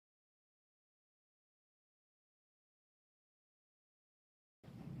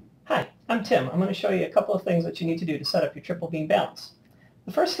Hi, I'm Tim. I'm going to show you a couple of things that you need to do to set up your triple beam balance.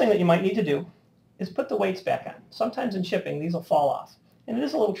 The first thing that you might need to do is put the weights back on. Sometimes in shipping these will fall off, and it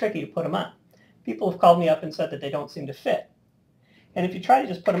is a little tricky to put them on. People have called me up and said that they don't seem to fit. And if you try to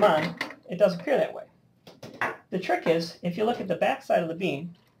just put them on, it does appear that way. The trick is, if you look at the back side of the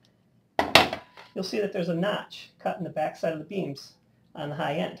beam, you'll see that there's a notch cut in the back side of the beams on the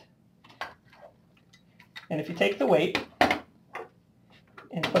high end. And if you take the weight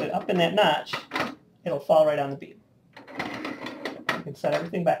and put it up in that notch, it'll fall right on the beam. You can set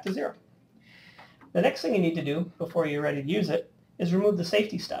everything back to 0. The next thing you need to do before you're ready to use it is remove the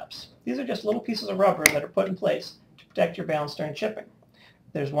safety stops. These are just little pieces of rubber that are put in place to protect your balance during shipping.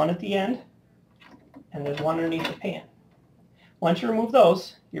 There's one at the end, and there's one underneath the pan. Once you remove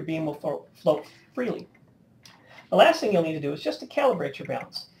those, your beam will float freely. The last thing you'll need to do is just to calibrate your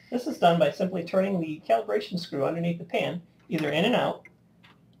balance. This is done by simply turning the calibration screw underneath the pan, either in and out,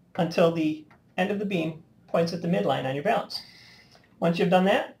 until the end of the beam points at the midline on your balance. Once you've done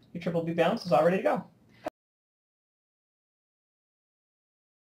that, your triple beam balance is all ready to go.